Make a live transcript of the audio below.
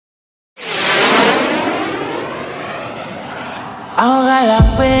ahoga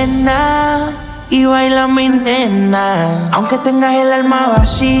la pena y baila mi nena. Aunque tengas el alma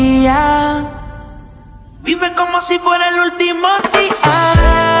vacía, vive como si fuera el último día.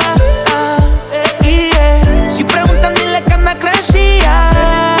 Si preguntan, dile que anda crecía,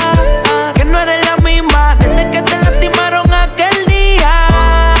 que no eres la misma desde que te lastimaron aquel día.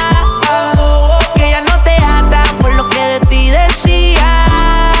 Que ya no te ata por lo que de ti decía,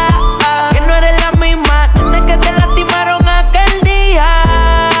 que no eres la misma desde que te lastimaron aquel día.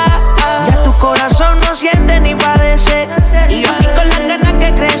 Ya tu corazón no siente ni padece, y yo aquí con las ganas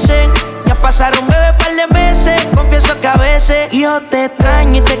que crecen. Ya pasaron bebé par de meses, confieso que a veces yo te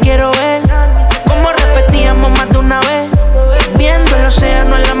extraño y te quiero ver, como repetíamos más de una vez, viendo el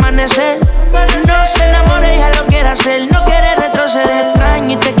océano al amanecer. No se enamore, ya lo quiere hacer, no quiere retroceder.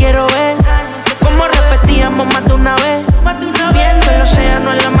 Extraño y te quiero ver, como repetíamos más de una vez, viendo el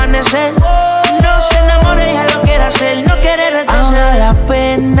océano al amanecer. No se enamore, ya lo quiere hacer, no quiere retroceder. Ahoga la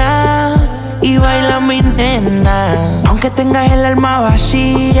pena y baila mi nena. Aunque tengas el alma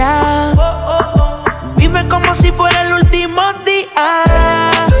vacía, vive como si fuera el último día.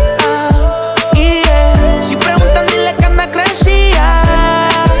 Si preguntan, dile que anda crecía,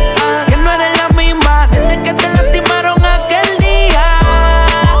 que no eres la misma desde que te lastimaron aquel día.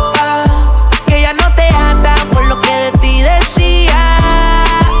 Que ya no te ata por lo que de ti decía,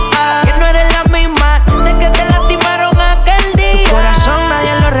 que no eres la misma desde que te lastimaron aquel día. Tu corazón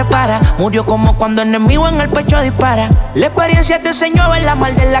nadie lo repara, murió como cuando enemigo en el pecho dispara. La experiencia te enseñó a ver la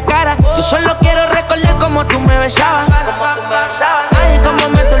mal de la cara. Yo solo quiero recordar cómo tú me besabas, ay, cómo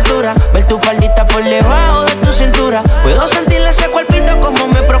me tortura ver tu faldita por debajo de tu cintura. Puedo sentirle ese cuerpito como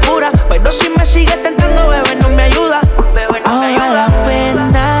me procura, pero si me sigues tentando, bebé, no me ayuda. Ahoga la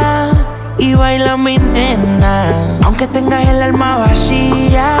pena y baila mi nena. Aunque tengas el alma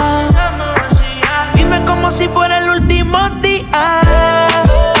vacía, vive como si fuera el último día.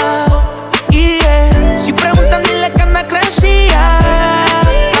 Si preguntan, dile que anda crecía,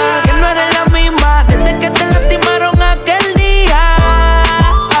 que no eres la misma desde que te lastimaron aquel día.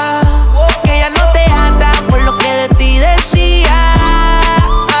 Que ya no te ata por lo que de ti decía,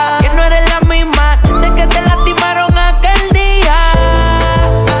 que no eres la misma desde que te lastimaron aquel día.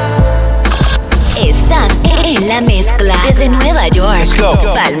 Estás en la mezcla desde Nueva York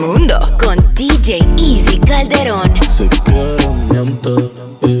pa'l mundo con DJ Easy Calderon. Si quieres miente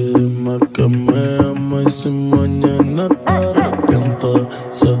y dime que me ama, y si mañana te arrepientes,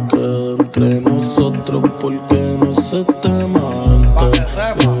 se queda entre nosotros porque no se te mente.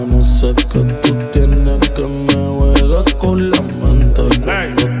 Yo no sé qué tú tienes que me juegas con la mente.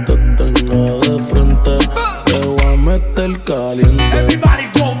 Cuando te tenga de frente te voy a meter caliente. Everybody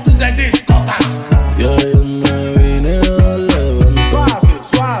go to the discotheque. Y ahí me vine al evento.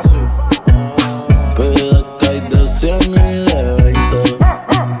 Suave. Pide que hay de 100 y de 20.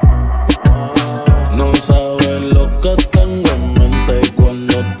 No sabes lo que tengo en mente, y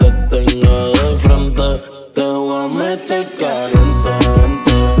cuando te tenga de frente te voy a meter caliente,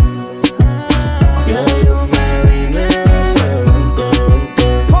 vente. Y ahí me vine al evento,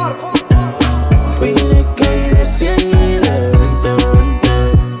 pide que hay de 100 y de 20.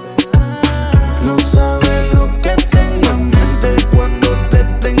 No sabes lo que tengo en mente, y cuando te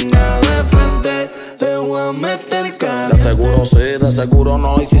tenga de frente te voy a meter caliente. De seguro sí, de seguro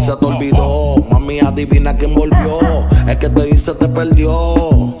no, y si se te olvidó, mami, adivina quién volvió. El que te hice te perdió.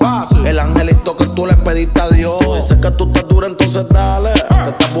 El angelito que tú le pediste a Dios. Dice que tú estás dura, entonces dale. Te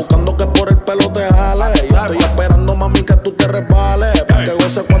estás buscando que por el pelo te jale. Yo estoy esperando, mami, que tú te resbales, porque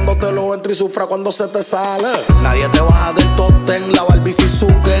goce cuando te lo entre y sufra cuando se te sale. Nadie te baja del top ten, la Barbie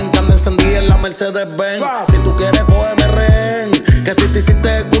Suzuki, que anda encendida en la Mercedes-Benz. Si tú quieres, cógeme rehén, que si te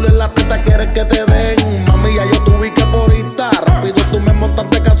hiciste el culo en la teta, quieres que te den. Mami, ya yo te ubiqué por Insta. Rápido tú me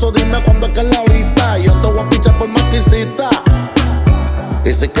montaste caso, dime cuándo es que es la vista. Yo te voy a pichar por más que hiciste.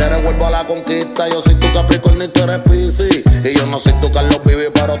 Y si quieres vuelvo a la conquista. Yo soy tu Capricornio y tú eres Piscis, y yo no soy tu Carlos Vivi,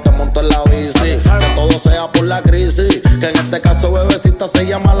 pero te monto en la bici. Que todo sea por la crisis, que en este caso bebecita se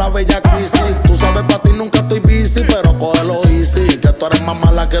llama la bella crisis. Tú sabes, pa' ti nunca estoy busy, pero cógelo easy, que tú eres más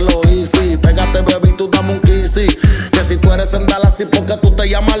mala que lo easy. Pégate, baby, tú dame un kissy, que si tú eres en Dallas, sí, porque tú te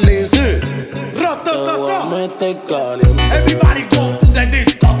llamas Lizzy. Te voy a meter caliente. Everybody go to the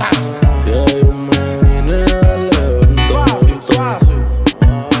discotheque. Y ahí me vine al evento.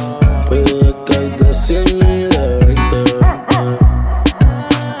 Pide que hay de 100 y de 20.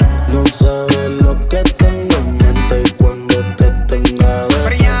 No sabes lo que tengo en mente, y cuando te tenga de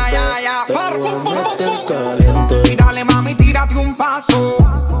frente te voy a meter caliente. Y dale, mami, tírate un paso.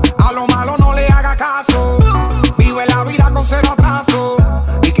 A lo malo no le haga caso. Vive la vida con cero atraso.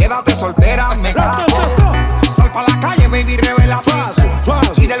 Y quédate soltera, me caso. Sal pa' la calle, baby, revela tu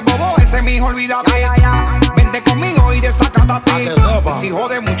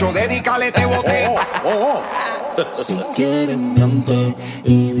que te boté. Si quieres miente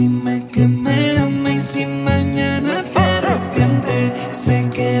y dime que me amas, y si mañana te arrepientes, se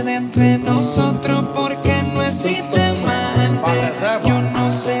quede entre nosotros porque no existe más gente. Yo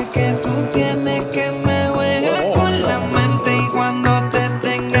no sé qué tú tienes que me juegas con la mente, y cuando te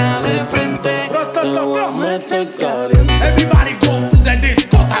tenga de frente te voy a meter caliente. Everybody go to the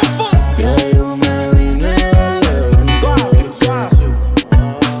discotheque. Ya yo me vine del evento.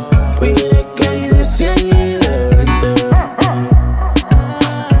 Pide que hay de 100 y de 20.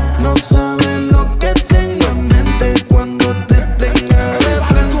 No sabes lo que tengo en mente, cuando te tenga de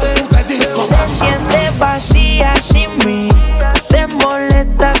frente Te sientes vacía sin mí. Te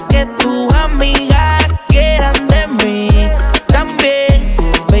molesta que tus amigas quieran de mí. También,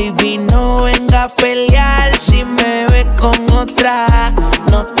 baby, no venga a pelear si me ves con otra.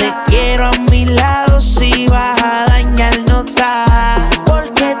 No te quiero a mi lado, si vas a dañar nota.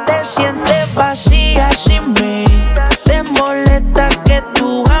 Porque te sientes vacía sin mí. Te molesta que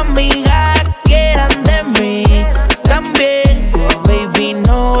tus amigas quieran de mí. También, baby,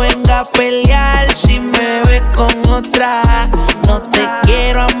 no venga a pelear si me ves con otra. No te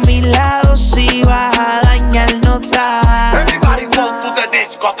quiero a mi lado, si vas a dañar nota. Everybody go to the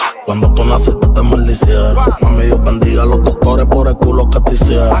discotheque. Cuando tú naciste te maldicieron. Mami, Dios bendiga a los doctores por el culo que te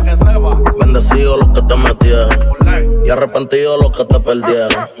hicieron. Bendecidos los que te metieron y arrepentidos los que te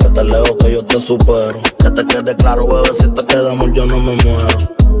perdieron. Que te leo que yo te supero. Que te quede claro, bebé, si te queda amor yo no me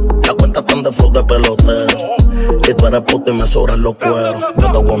muero. La cuenta están de flow de pelotero, y tú eres puta y me sobran los cueros.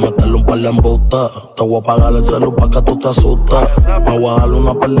 Yo te voy a meterle un par de embustas. Te voy a pagar el celu pa' que tú te asustes. Me voy a darle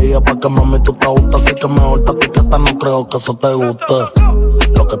una perdida pa' que mami tú te gustas. Así que mejor te etiqueta, no creo que eso te guste.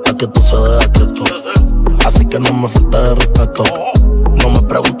 Lo que está quieto se deja quieto, así que no me falte de respeto. No me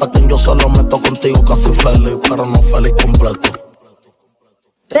preguntas quién yo se lo meto contigo, casi feliz, pero no feliz completo.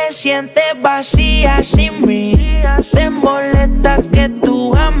 Te sientes vacía sin mí. Te molesta que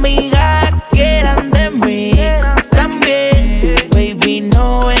tus amigas quieran de mí. También, baby,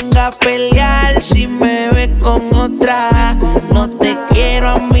 no venga a pelear si me ves con otra. No te quiero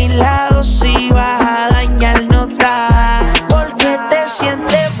a mi lado, si vas a dañar nota. Porque te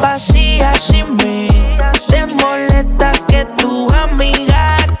sientes vacía sin mí. Te molesta que tus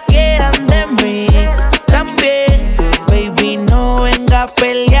amigas quieran de mí. También, baby, no venga a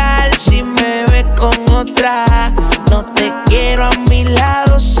pelear si me ves con otra. No te quiero a mi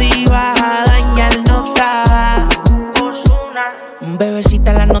lado, si vas a dañar nota.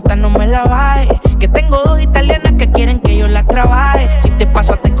 Bebecita, la nota no me la bajes, que tengo dos italianas que quieren que yo las trabaje. Si te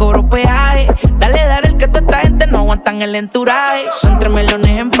pasa te cobro peaje. Dale, el que toda esta gente no aguantan el enturaje. Son 3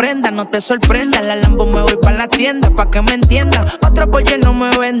 melones en prenda, no te sorprendas. La Lambo me voy pa' la tienda, pa' que me entiendan. Otros pollos no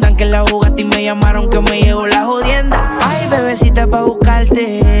me vendan, que la Bugatti me llamaron, que me llegó la jodienda. Ay, bebecita, pa'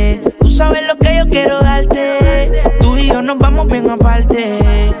 buscarte. Tú sabes lo que yo quiero darte. Tú y yo nos vamos bien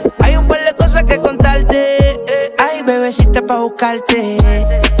aparte. Hay un par de cosas que contarte. Ay, bebecita, pa' buscarte.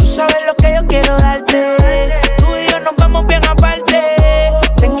 Tú sabes lo que yo quiero darte. Tú y yo nos vamos bien aparte.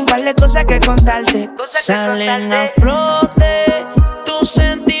 Tengo un par de cosas que contarte. Salen a flote tus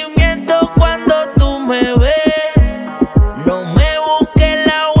sentimientos cuando tú me ves. No me busques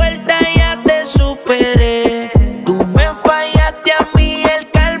la vuelta, ya te superé. Tú me fallaste a mí, el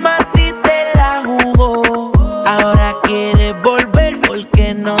calma a ti te la jugó. Ahora quieres volver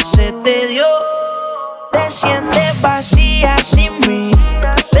porque no se te dio. Te sientes vacía sin mí.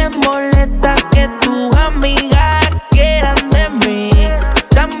 Te molesta que tus amigas quieran de mí.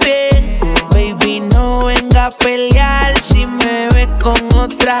 También, baby, no venga a pelear si me ves con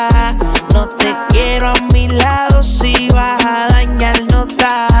otra. No te quiero a mi lado, si vas a dañar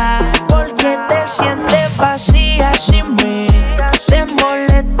nota. Porque te sientes vacía sin mí. Te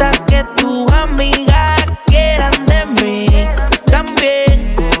molesta que tus amigas quieran de mí.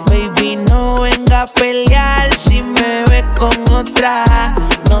 También, baby, no venga a pelear si me ves con otra.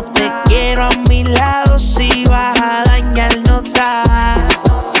 No te quiero a mi lado, si vas a dañar nota.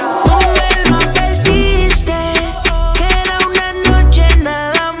 Tú me lo advertiste, que era una noche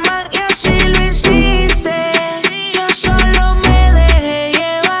nada más, y así lo hiciste. Yo solo me dejé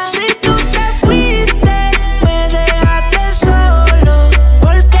llevar. Si tú te fuiste,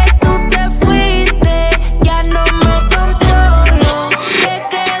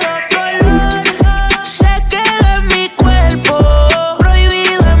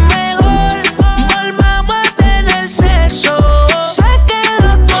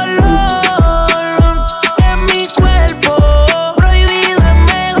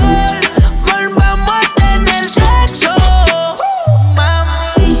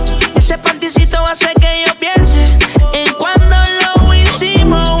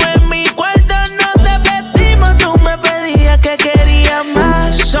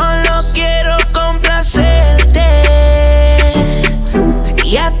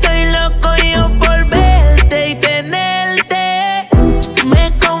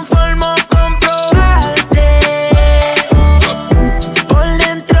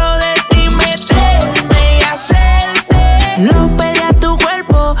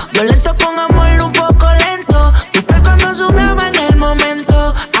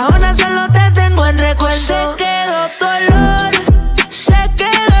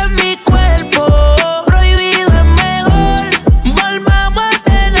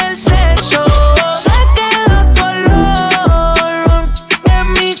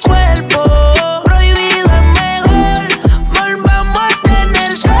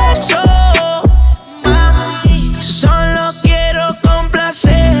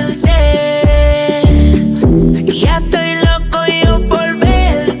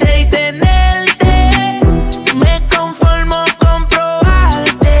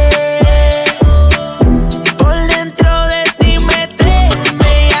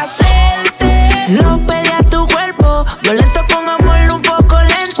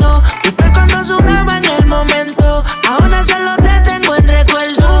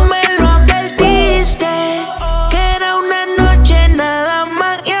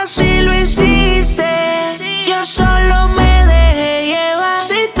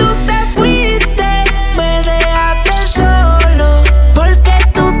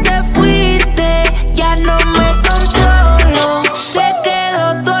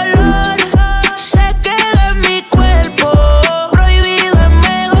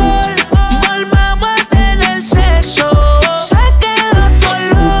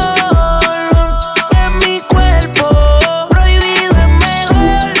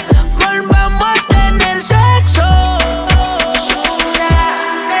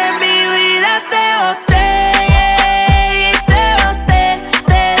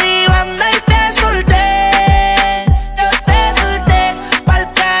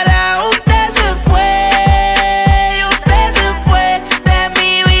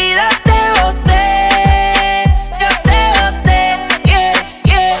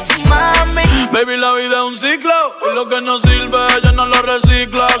 Baby, la vida es un ciclo y lo que no sirve ella no lo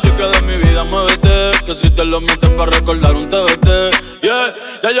recicla. Así que de mi vida muévete, que si te lo metes para recordar un TBT. Yeah,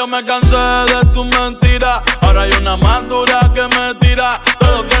 ya yo me cansé de tus mentiras. Ahora hay una más dura que me tira.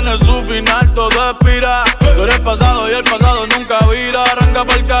 Todo tiene su final, todo expira. Tú eres pasado y el pasado nunca vira. Arranca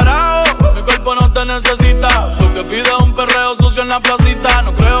pa'l carajo, mi cuerpo no te necesita. Lo que pide es un perreo sucio en la placita.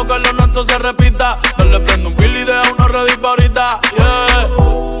 No creo que lo nuestro se repita. No le prendo un fil y deja uno ready pa' ahorita. Yeah.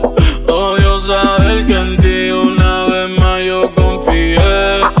 Odio saber que en ti una vez más yo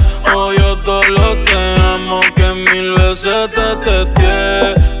confié. Odio todo lo te amo que 1000 veces te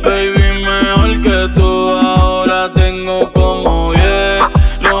testé. Baby, mejor que tú ahora tengo como 10.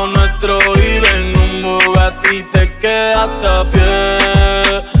 Lo nuestro vive en un Bugatti y te quedaste a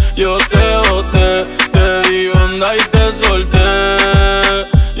pie. Yo te boté, te di banda y te solté.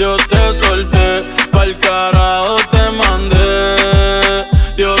 Yo te solté, pa'l carajo te mandé.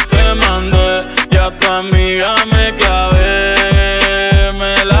 Yo te mandé, y a tu amiga me clavé.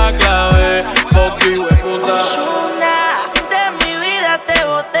 Me la clavé, poqui hueputa. Zuna, de mi vida te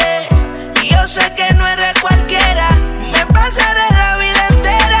boté. Y yo sé que no eres cualquiera. Me pasaré la vida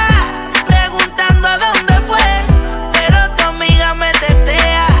entera preguntando a dónde fue. Pero tu amiga me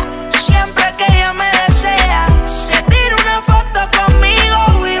tetea siempre que ella me desea. Se tira una foto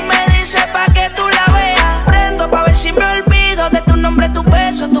conmigo y me dice pa' que tú la veas. Prendo pa' ver si me olvido de tu nombre, tu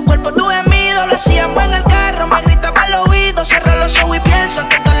peso, tu cuerpo, tu gemido. Lo hacíamos en el carro, me gritaba al oído. Cierro los ojos y pienso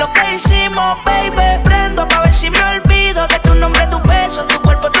en todo lo que hicimos, baby. Prendo pa' ver si me olvido de tu nombre, tu peso, tu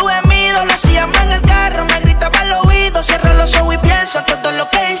cuerpo, tu gemido. Lo hacíamos en el carro, me gritaba al oído. Cierro los ojos y pienso en todo lo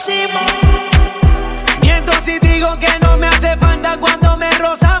que hicimos. Miento si digo que no me hace falta cuando me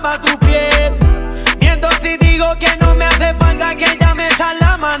rozaba tu piel. Miento si digo que no me hace falta que llames al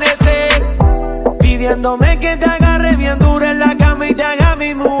amanecer. Pidiéndome que te agarre bien duro en la cama y te haga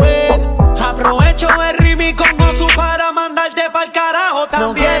mi mujer. Aprovecho el ritmo con gozo para mandarte pa'l carajo también.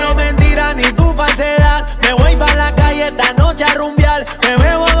 No quiero mentira ni tu falsedad. Me voy pa' la calle esta noche a rumbear. Me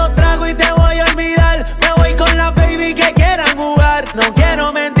bebo 2 tragos y te voy a olvidar. Me voy con la baby que quieran jugar. No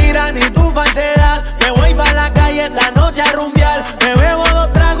quiero mentira ni tu falsedad. Me voy pa' la calle esta noche a rumbear. Me bebo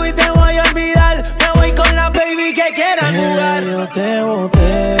 2 tragos y te voy a olvidar. Me voy con la baby que quieran jugar. Yo te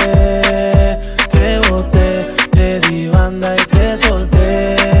boté, te di banda y te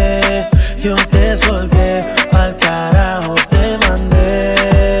solté. Yo te solté, pa'l carajo te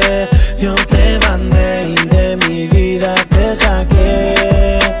mandé. Yo te mandé y de mi vida te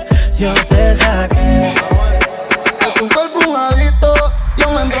saqué. Yo te saqué. De tu cuerpo un adicto,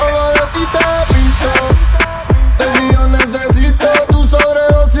 yo me endrogo de ti, te pinto. Baby, yo necesito tu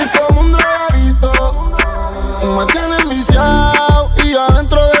sobredosis como un drogadito. Me tienes viciado y yo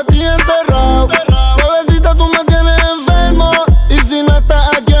adentro de ti enterrado. Bebecita, tú me tienes enfermo y si no estás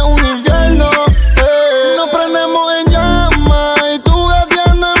aquí es un infierno. Nos prendemos en llamas y tú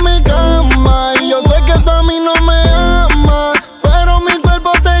gateando en mi cama. Y yo sé que tú a mí no me amas, pero mi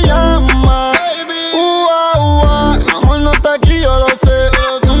cuerpo te llama. El amor no está aquí, yo lo sé.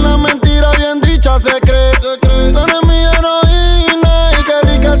 Una mentira bien dicha se cree. Tú eres mi heroína y qué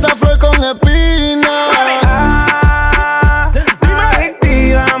rica esa flor con espinas.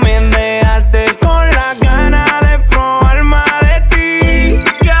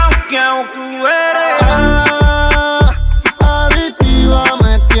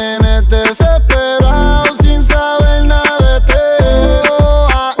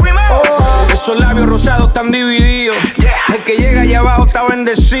 Están divididos. El que llega allá abajo está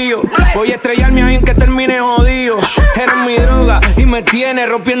bendecido. Voy a estrellarme ahí en que termine jodido. Eres mi droga y me tiene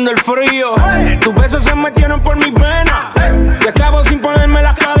rompiendo el frío. Tus besos se metieron por mis venas. Te esclavo sin ponerme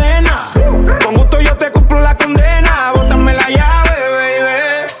las cadenas. Con gusto yo te cumplo la condena. Bótame la llave,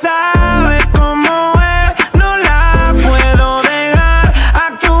 baby. Sabes cómo es, no la puedo dejar.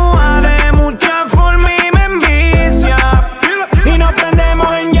 Actúa de mucha forma y me envicia. Y nos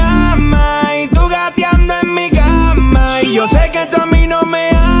prendemos en llamas y tú gateando en mi cama. Y yo sé que tú a mí no me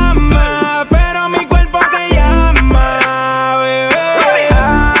amas, pero mi cuerpo te llama, bebé.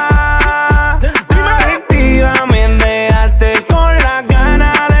 Adictiva, me dejaste con las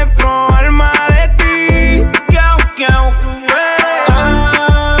ganas de probar más de ti.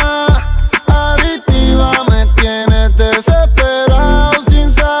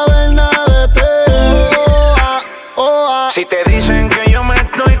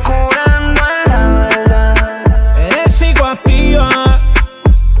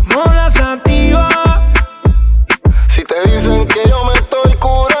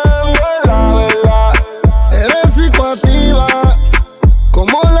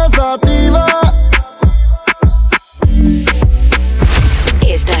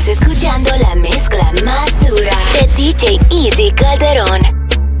 DJ Easy Calderon.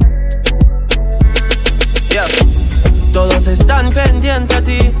 Yeah. Todos están pendientes a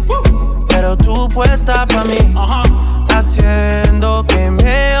ti, pero tú puesta pa' mí, haciendo que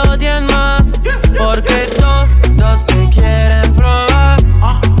me odien más, porque todos te quieren probar.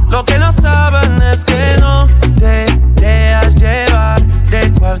 Lo que no saben es que no te dejas llevar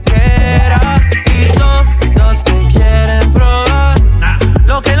de cualquiera, y todos te quieren probar.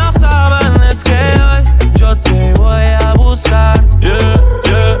 Lo que no saben es que hoy yo te voy a buscar.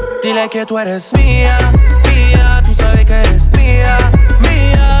 Dile que tú eres mía, mía, tú sabes que eres mía,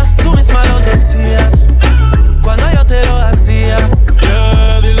 mía. Tú misma lo decías cuando yo te lo hacía.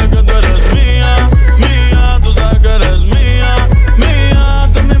 Dile que tú eres mía, mía, tú sabes que eres mía, mía.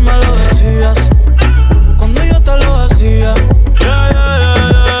 Tú misma lo decías cuando yo te lo hacía.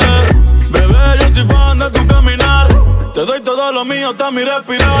 Bebé, yo soy fan de tu caminar. Te doy todo lo mío hasta mi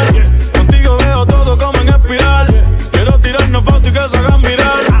respirar. Contigo veo todo como en espiral. Quiero tirarnos fotos y que se hagan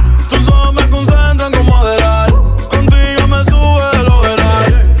mirar. Tus ojos me concentran como adelar. Contigo me sube el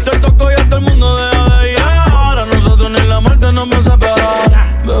overall. Te toco y hasta el mundo deja de llegar. A nosotros ni la muerte nos va a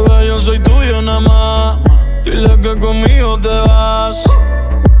separar. Bebé, yo soy tuyo nada más. Dile que conmigo te vas.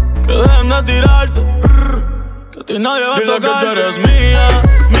 Que dejen de tirarte. Que a ti nadie va a tocar. Dile que tú eres mía,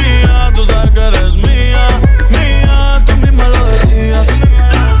 mía. Tú sabes que eres mía, mía. Tú misma lo decías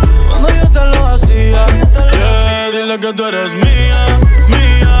cuando yo te lo hacía. Dile que tú eres mía,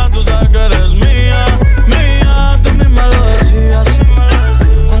 mía. Tú sabes que eres mía, mía. Tú misma lo decías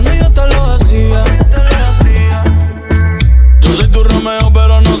cuando yo te lo hacía. Yo soy tu Romeo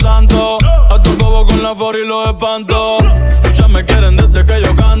pero no santo. A tu bobo con la for y los espanto. Muchas me quieren desde que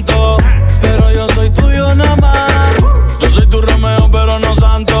yo canto, pero yo soy tuyo nada más. Yo soy tu Romeo pero no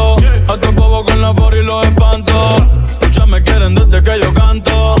santo. A tu bobo con la for y los espanto. Muchas me quieren desde que yo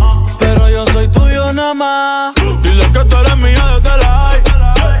canto, pero yo soy tuyo nada más. Dile que tú eres mía desde la high.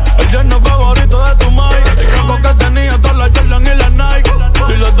 El yerno favorito de tu Mike. El caco que tenía todas las Jordan y las Nike.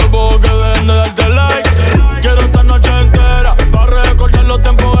 Dile a tu bobo que dejen de darte like. Quiero esta noche entera para recordar los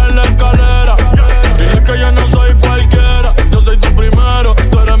tiempos en la escalera. Dile que yo no soy cualquiera. Yo soy tu primero,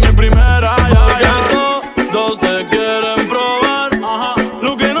 tú eres mi primera. Todos te quieren probar.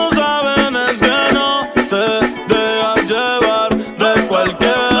 Lo que no saben es que no te dejas llevar de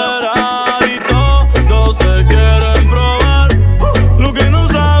cualquiera. Y todos te quieren probar. Lo que no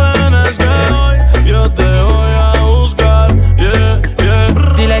saben es que hoy yo te voy a buscar.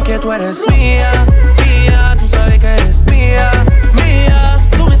 Dile que tú eres mía, mía. Tú sabes que eres mía, mía.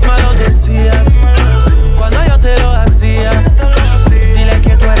 Tú misma lo decías cuando yo te lo hacía. Dile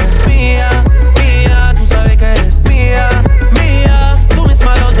que tú eres mía, mía. Tú sabes que eres mía, mía. Tú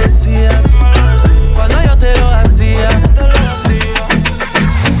misma lo decías cuando yo te lo hacía.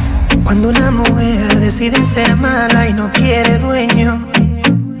 Cuando una mujer decide ser mala y no quiere dueño,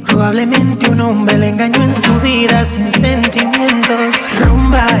 probablemente un hombre le engañó en su vida sin sentimientos.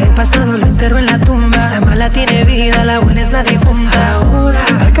 Rumba, el pasado lo enterró en la tumba. La mala tiene vida, la buena es la difunta. Ahora,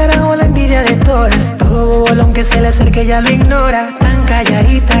 al carajo la envidia de todas. Todo bolón que se le acerque ya lo ignora. Tan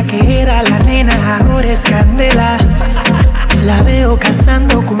calladita que era la nena, ahora es candela. La veo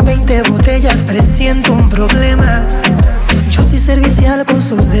cazando con 20 botellas, presiento un problema. Yo soy servicial con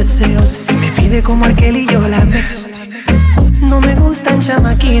sus deseos. Si me pide como aquel y yo la mezclo. No me gustan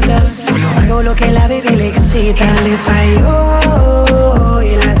chamaquitas, solo hago lo que la baby le excita. Le falló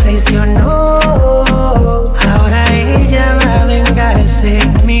y la traicionó. Ahora ella va a vengarse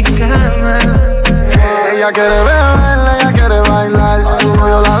en mi cama. Ella quiere beber, ella quiere bailar. Su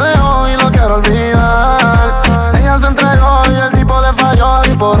novio la dejó y lo quiere olvidar. Ella se entregó y el tipo le falló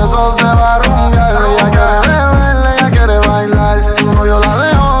y por eso se va a rumbear. Ella quiere beber, ella quiere bailar. Su novio la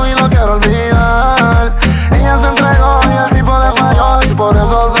dejó y lo quiere olvidar. Ella se entregó y el tipo le falló y por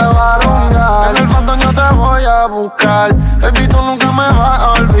eso se va a rumbear. En el fondo yo te voy a buscar. Baby, tú nunca me vas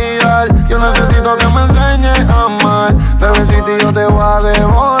a olvidar. Yo necesito que me enseñes a amar. Bebecita, yo te voy a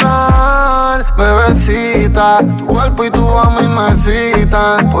devorar. Bebecita, tu cuerpo y tu a mí me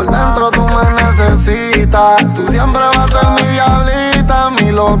citan. Por dentro tú me necesitas. Tú siempre vas a ser mi diablita,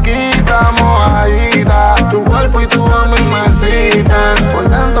 mi loquita, mojadita. Tu cuerpo y tu a mí me citan. Por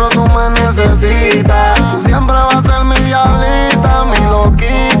dentro tú me necesitas. Tú siempre vas a ser mi diablita, mi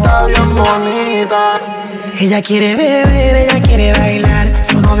loquita, bien bonita. Ella quiere beber, ella quiere bailar.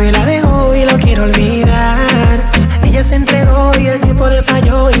 Su novio la dejó y lo quiere olvidar. Ella se entregó y el tipo le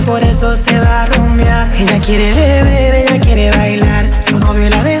falló y por eso se va a rumbear. Ella quiere beber, ella quiere bailar. Su novio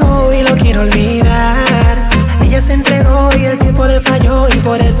la dejó y lo quiere olvidar. Ella se entregó y el tipo le falló y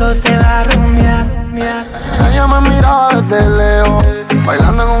por eso se va a rumbear. Ella me miraba desde lejos,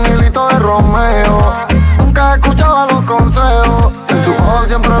 bailando en un hilito de Romeo. Nunca escuchaba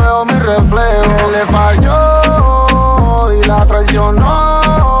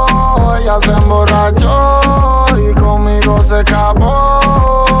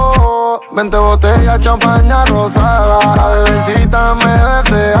 20 botellas, champaña rosada. La bebecita me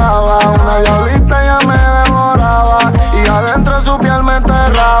deseaba. Una diablita ya me devoraba. Y adentro de su piel me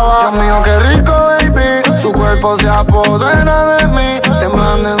enterraba. Dios mío, qué rico, baby. Su cuerpo se apodera de mí.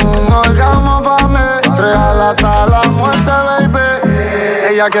 Temblando en un orgasmo pa' mí. Real hasta la muerte, baby.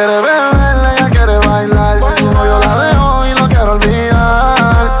 Ella quiere beber, ella quiere bailar. Por su novio la dejó y lo quiero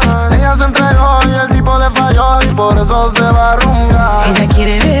olvidar. Ella se entregó y el tipo le falló. Y por eso se va a rumbear. Ella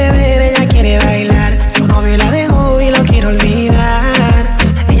quiere beber, ella quiere bailar. Su novio la dejó y lo quiere olvidar.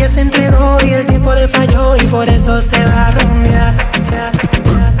 Ella se entregó y el tipo le falló. Y por eso se va a rumbear.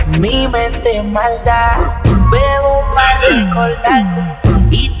 Mi mente maldad, bebo para recordarte.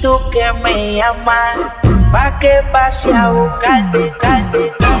 Y tú que me llamas, pa' que pase a buscarte.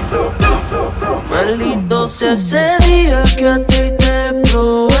 Maldito sea ese día que a ti te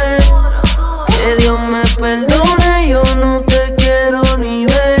probé. Que Dios me perdone, yo no te quiero ni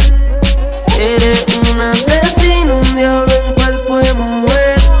ver. Eres un asesino, un diablo en cuerpo de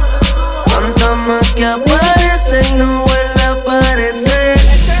mujer. Fantasma que aparece y no vuelve a aparecer.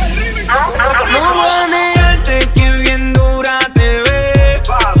 No voy a negarte que bien dura te ve.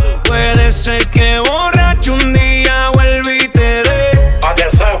 Puede ser que borracho un día vuelva y te dé.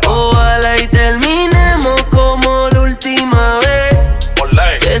 Ojalá y terminemos como la última vez.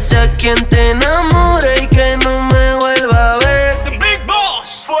 Que sea quien te enamore y que no me vuelva a ver. The Big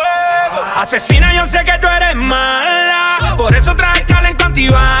Boss. Fuego. Asesina, yo sé que tú eres mala. Por eso traje chaleco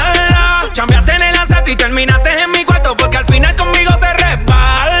antibala. Chambeaste en el asalto y terminaste en mi cuarto. Porque al final conmigo te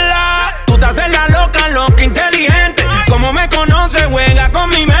resbala. Tú te haces la loca inteligente. Como me conoces, juega con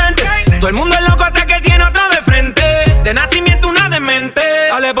mi mente. Todo el mundo es loco hasta que tiene otro de frente. De nacimiento una demente.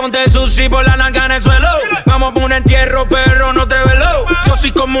 Dale, ponte sushi por la narca en el suelo. Vamos por un entierro, perro, no te velo. Yo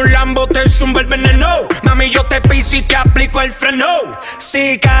soy como un Lambo, te zumbo el veneno. Mami, yo te piso y te aplico el freno.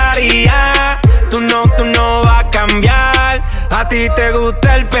 Sicaria, tú no vas a cambiar. A ti te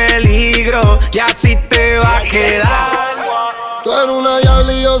gusta el peligro y así te va a quedar. Tú eres una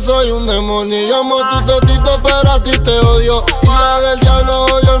diabla y yo soy un demonio. Yo amo tu totito, pero a ti te odio. Hija del diablo,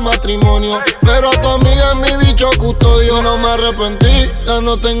 odio el matrimonio. Pero tu amiga es mi bicho custodio. No me arrepentí, ya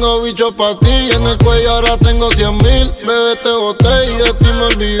no tengo bicho pa' ti. En el cuello ahora tengo 100,000. Bebé, te boté y de ti me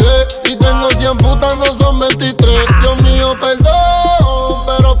olvidé. Y tengo 100 putas, no son 23. Dios mío, perdón,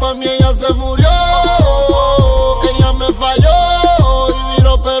 pero pa' mí ella se murió. Ella me falló y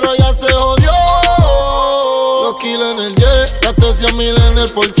viró, pero ya se jodió. Los kilos en el jet, gasté 100,000 en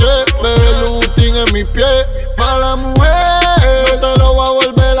el Porsche. Bebé, Louboutin en mi pie. Mala mujer, no te lo voy a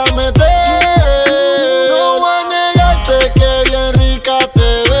volver a meter. No voy a negarte que bien rica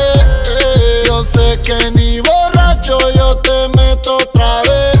te ves. Yo sé que ni borracho yo te meto otra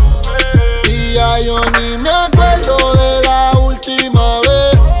vez. Y ya yo ni me acuerdo de la última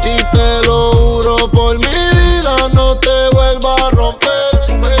vez. Y te lo juro por mi vida, no te vuelvo a romper.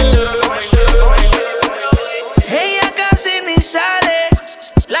 Ella casi ni sale,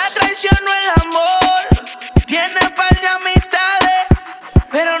 la traicionó el amor. Tiene par de amistades,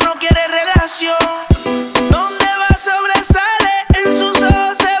 pero no quiere relación. Donde va sobresale, en sus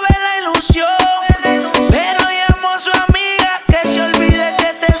ojos se ve la ilusión. Pero llamó a su amiga que se olvide que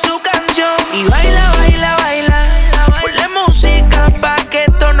esta es su canción. Y baila, baila, baila, ponle música pa' que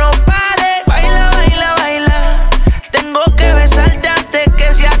esto no pare. Baila, baila, baila, tengo que besarte antes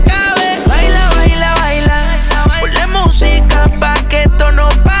que se acabe. Baila, baila, baila, ponle música pa' que esto no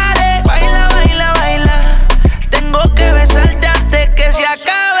pare. Baila, baila, baila, tengo que besarte antes que se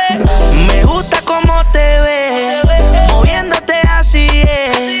acabe. Me gusta como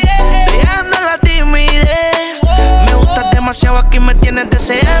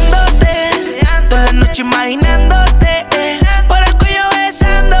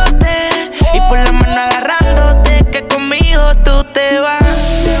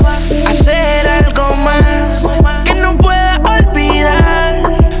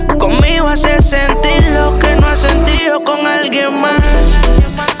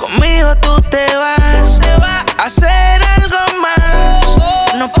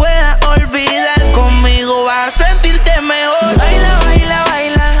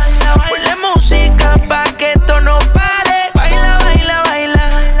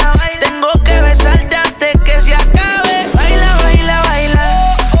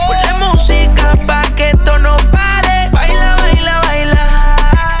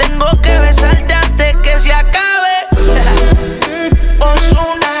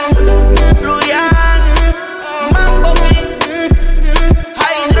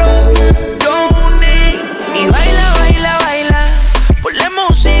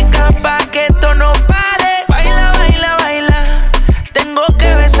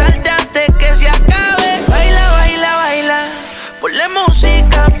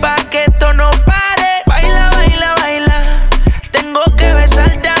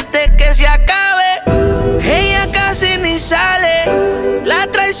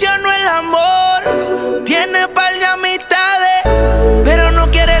funcionó el amor. Tiene par de amistades, pero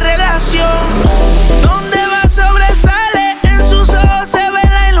no quiere relación. Donde va sobresale, en sus ojos se ve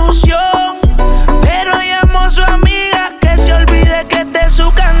la ilusión. Pero llamó a su amiga que se olvide que esta es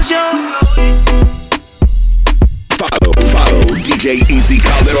su canción. Follow DJ Easy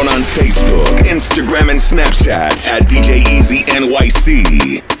Calderon on Facebook, Instagram, and Snapchat at DJ Easy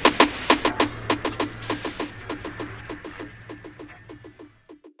NYC.